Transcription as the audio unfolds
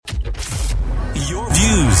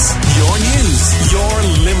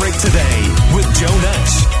Today with Joe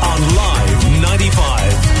Nash on Live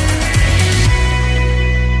 95.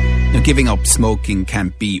 Now, giving up smoking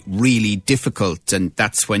can be really difficult, and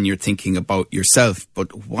that's when you're thinking about yourself.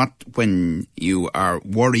 But what when you are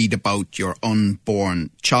worried about your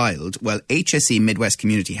unborn child? Well, HSE Midwest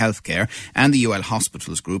Community Healthcare and the UL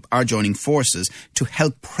Hospitals Group are joining forces to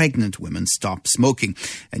help pregnant women stop smoking.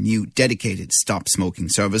 A new dedicated stop smoking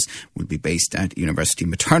service will be based at University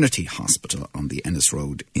Maternity Hospital on the Ennis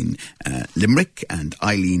Road in Limerick. And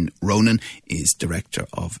Eileen Ronan is Director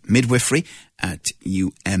of Midwifery at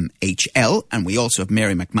UMHL, and we also have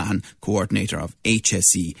Mary McMahon, coordinator of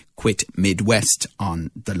HSE Quit Midwest,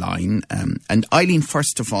 on the line. And Eileen,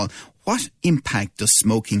 first of all, what impact does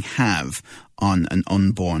smoking have on an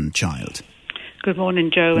unborn child? Good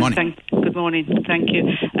morning, Joe. Good morning. Good morning. Thank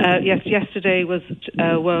you. Yes, yesterday was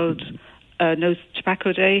World No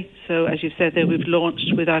Tobacco Day. So, as you said there, we've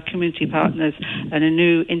launched with our community partners and a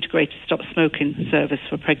new integrated stop smoking service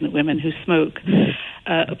for pregnant women who smoke.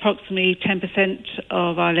 Approximately 10%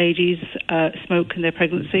 of our ladies smoke in their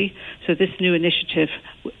pregnancy. So this new initiative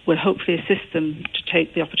will hopefully assist them to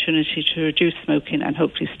take the opportunity to reduce smoking and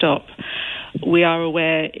hopefully stop. We are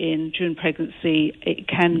aware during pregnancy it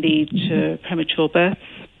can lead to premature births.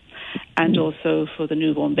 And also for the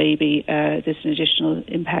newborn baby, there's an additional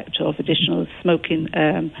impact of additional smoking,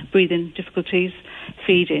 breathing difficulties,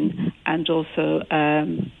 feeding, and also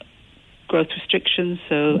growth restrictions.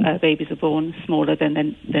 So babies are born smaller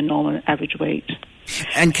than their normal average weight.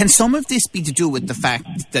 And can some of this be to do with the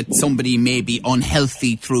fact that somebody may be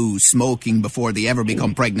unhealthy through smoking before they ever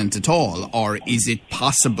become pregnant at all? Or is it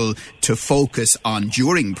possible to focus on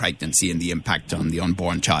during pregnancy and the impact on the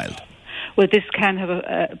unborn child? Well, this can have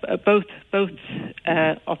both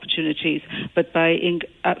opportunities, but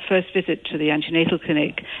at first visit to the antenatal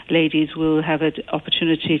clinic, ladies will have an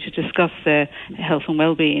opportunity to discuss their health and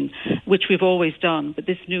well-being, which we've always done. But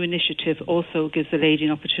this new initiative also gives the lady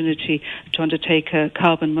an opportunity to undertake a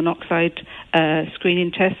carbon monoxide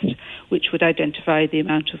screening test, which would identify the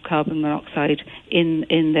amount of carbon monoxide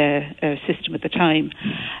in their system at the time.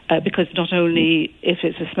 Because not only if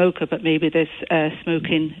it's a smoker, but maybe there's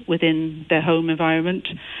smoking within their home environment.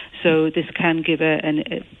 So this can give a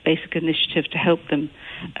basic initiative to help them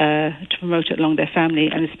to promote it along their family,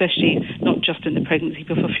 and especially not just in the pregnancy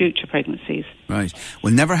but for future pregnancies. Right.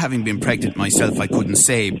 Well, never having been pregnant myself, I couldn't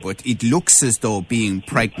say, but it looks as though being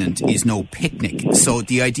pregnant is no picnic. So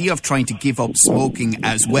the idea of trying to give up smoking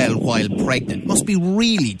as well while pregnant must be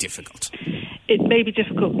really difficult. It may be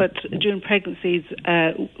difficult, but during pregnancies,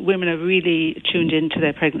 women are really tuned into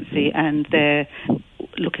their pregnancy and they're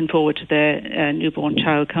looking forward to their newborn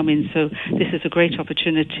child coming. So this is a great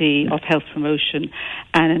opportunity of health promotion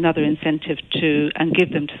and another incentive and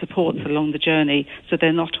give them to support along the journey so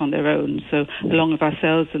they're not on their own. So along with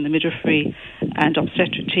ourselves and the midwifery and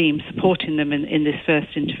obstetric team supporting them in this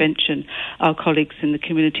first intervention, our colleagues in the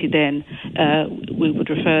community then, we would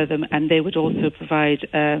refer them, and they would also provide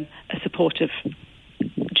a supportive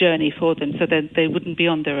journey for them so that they wouldn't be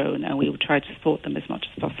on their own, and we would try to support them as much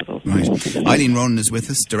as possible. Right. Eileen Ronan is with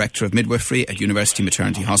us, Director of Midwifery at University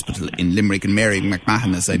Maternity Hospital in Limerick, and Mary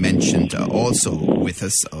McMahon, as I mentioned, also with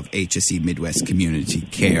us of HSE Midwest Community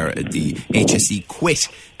Care, the HSE Quit.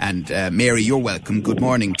 And Mary, you're welcome. Good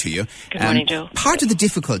morning to you. Good morning, Joe. Part of the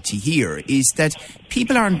difficulty here is that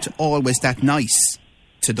people aren't always that nice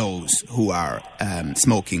to those who are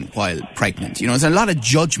smoking while pregnant. You know, there's a lot of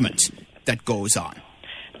judgment that goes on.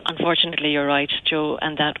 Unfortunately, you're right, Joe,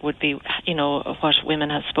 and that would be, what women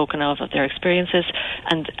have spoken of their experiences,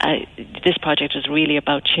 and this project is really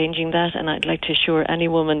about changing that, and I'd like to assure any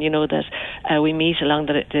woman, that we meet along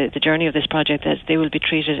the journey of this project, that they will be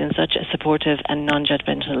treated in such a supportive and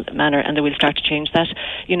non-judgmental manner, and that we'll start to change that,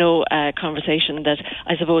 conversation that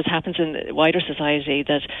I suppose happens in the wider society,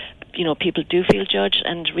 that, people do feel judged,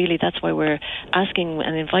 and really that's why we're asking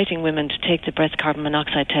and inviting women to take the breath carbon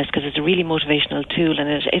monoxide test, because it's a really motivational tool, and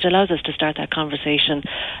it allows us to start that conversation.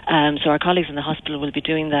 So our colleagues in the hospital will be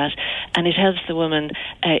doing that, and it helps the woman.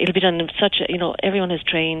 It'll be done in everyone is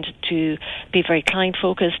trained to be very client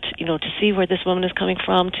focused, to see where this woman is coming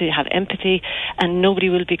from, to have empathy, and nobody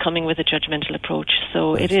will be coming with a judgmental approach.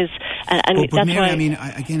 So right. It is, and but that's Mary, why. I mean,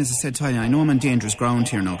 again, as I said to you, I know I'm on dangerous ground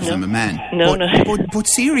here now because I'm a man. No. But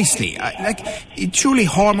seriously, surely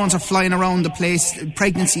hormones are flying around the place.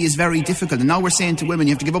 Pregnancy is very difficult, and now we're saying to women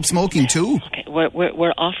you have to give up smoking too. Okay.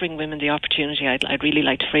 we're offering women the opportunity. I'd really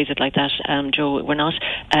like to phrase it like that, Joe. We're not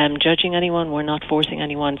judging anyone. We're not forcing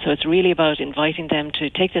anyone. So it's really about inviting them to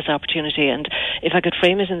take this opportunity. And if I could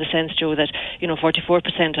frame it in the sense, Joe, that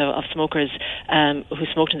 44% of smokers who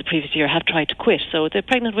smoked in the previous year have tried to quit. So the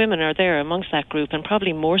pregnant women are there amongst that group, and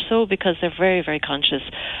probably more so because they're very, very conscious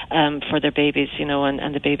for their babies,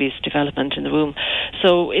 and the baby's development in the womb.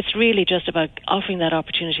 So it's really just about offering that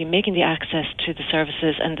opportunity, making the access to the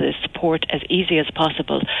services and the support as easy as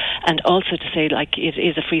possible, and also to say, like, it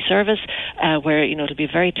is a free service where it'll be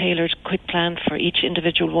a very tailored, quick plan for each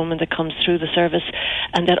individual woman that comes through the service,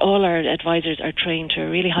 and that all our advisors are trained to a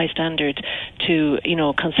really high standard to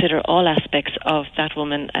consider all aspects of that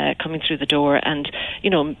woman coming through the door, and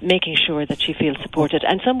making sure that she feels supported.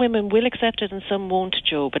 And some women will accept it and some won't,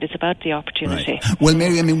 Joe, but it's about the opportunity. Right. Well,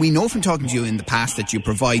 Mary, we know from talking to you in the past that you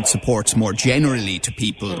provide supports more generally to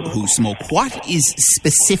people who smoke. What is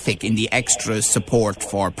specific in the extra support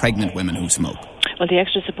for pregnant women who smoke? Well, the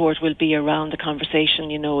extra support will be around the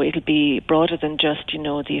conversation. It'll be broader than just,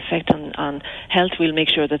 the effect on health. We'll make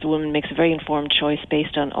sure that the woman makes a very informed choice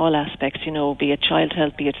based on all aspects, be it child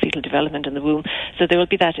health, be it fetal development in the womb. So there will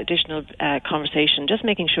be that additional conversation, just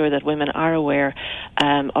making sure that women are aware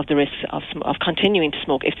of the risks of continuing to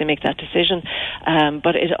smoke if they make that decision.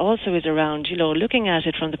 But it also is around, looking at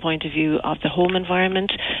it from the point of view of the home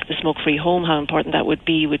environment, the smoke-free home, how important that would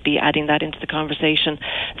be adding that into the conversation.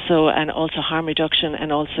 So, and also harm reduction,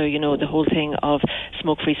 and also, the whole thing of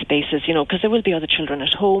smoke-free spaces, because there will be other children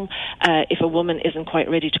at home. If a woman isn't quite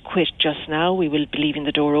ready to quit just now, we will be leaving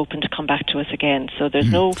the door open to come back to us again. So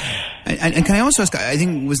there's no... And can I also ask, I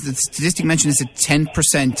think was the statistic mentioned is that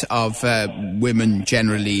 10% of women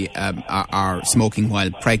generally are smoking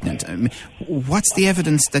while pregnant. What's the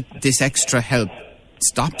evidence that this extra help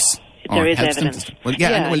stops? There is evidence.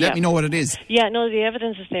 Let me know what it is. Yeah, no, the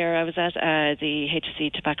evidence is there. I was at the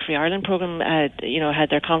HSE Tobacco Free Ireland programme, had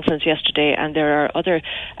their conference yesterday, and there are other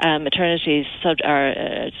maternities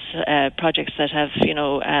projects that have,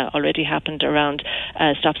 already happened around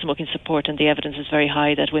stop smoking support, and the evidence is very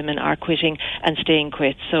high that women are quitting and staying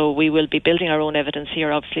quit. So we will be building our own evidence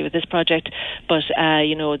here, obviously, with this project, but,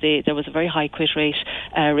 there was a very high quit rate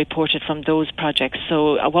reported from those projects.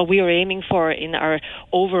 So what we are aiming for in our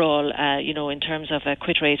overall in terms of a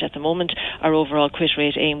quit rate at the moment, our overall quit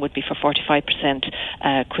rate aim would be for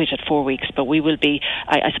 45% quit at 4 weeks. But we will be,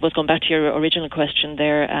 I suppose, going back to your original question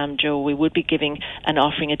there, Joe, we would be giving and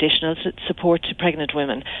offering additional support to pregnant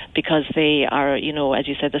women because they are, as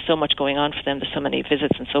you said, there's so much going on for them, there's so many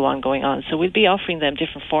visits and so on going on. So we'll be offering them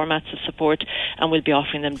different formats of support, and we'll be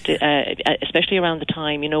offering them, especially around the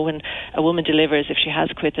time, when a woman delivers, if she has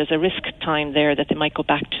quit, there's a risk time there that they might go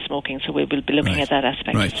back to smoking. So we will be looking at that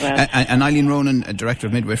aspect as well. And Eileen Ronan, Director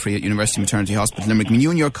of Midwifery at University Maternity Hospital Limerick, you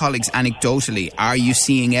and your colleagues, anecdotally, are you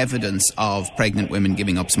seeing evidence of pregnant women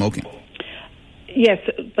giving up smoking? Yes,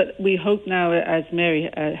 but we hope now, as Mary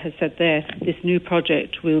has said there, this new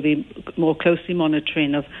project will be more closely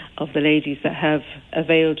monitoring of the ladies that have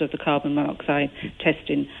availed of the carbon monoxide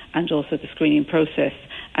testing and also the screening process,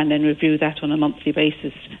 and then review that on a monthly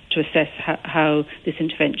basis to assess how this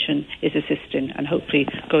intervention is assisting, and hopefully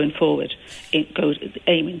going forward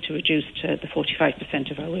aiming to reduce to the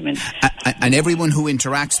 45% of our women. And everyone who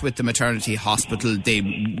interacts with the maternity hospital, they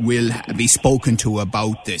will be spoken to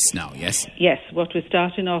about this now, yes? Yes, what we're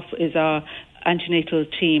starting off is our antenatal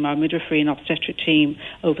team, our midwifery and obstetric team.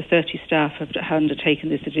 Over 30 staff have undertaken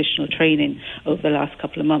this additional training over the last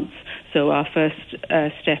couple of months. So our first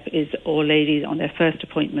step is all ladies on their first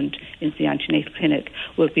appointment into the antenatal clinic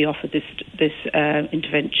will be offered this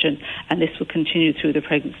intervention, and this will continue through the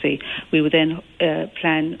pregnancy. We will then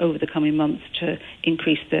plan over the coming months to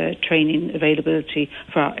increase the training availability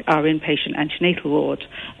for our inpatient antenatal ward,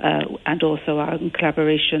 and also our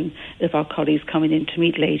collaboration of our colleagues coming in to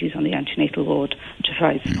meet ladies on the antenatal ward to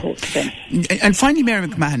provide support to them. And finally, Mary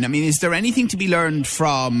McMahon, is there anything to be learned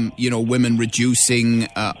from, women reducing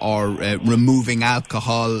or removing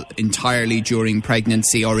alcohol entirely during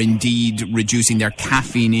pregnancy, or indeed reducing their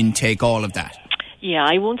caffeine intake, all of that? Yeah,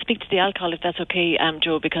 I won't speak to the alcohol if that's okay,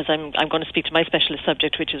 Joe, because I'm going to speak to my specialist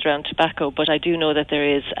subject, which is around tobacco. But I do know that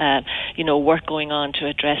there is, work going on to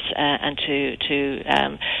address and to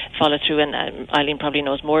follow through. And Eileen probably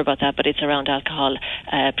knows more about that, but it's around alcohol,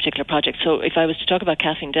 particular project. So if I was to talk about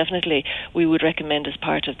caffeine, definitely we would recommend as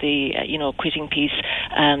part of the, quitting piece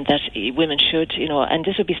that women should, and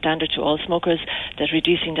this would be standard to all smokers, that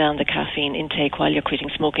reducing down the caffeine intake while you're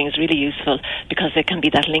quitting smoking is really useful, because there can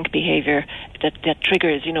be that link behaviour that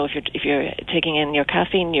triggers, if you're taking in your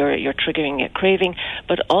caffeine, you're triggering a craving,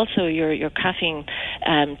 but also your caffeine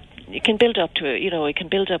it can build up to it. It can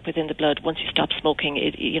build up within the blood once you stop smoking.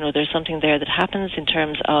 There's something there that happens in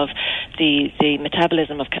terms of the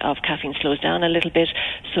metabolism of caffeine slows down a little bit.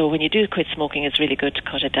 So when you do quit smoking, it's really good to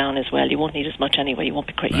cut it down as well. You won't need as much anyway. You won't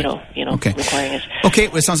be requiring it. Okay,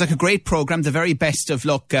 well, it sounds like a great programme. The very best of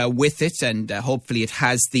luck with it, and hopefully it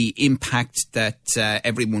has the impact that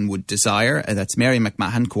everyone would desire. That's Mary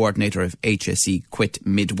McMahon, coordinator of HSE Quit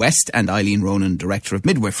Midwest, and Eileen Ronan, director of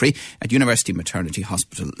midwifery at University Maternity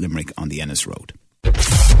Hospital, Limerick on the Ennis Road.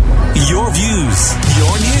 Your views,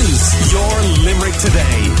 your news, your Limerick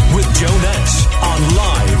Today with Joe Nash.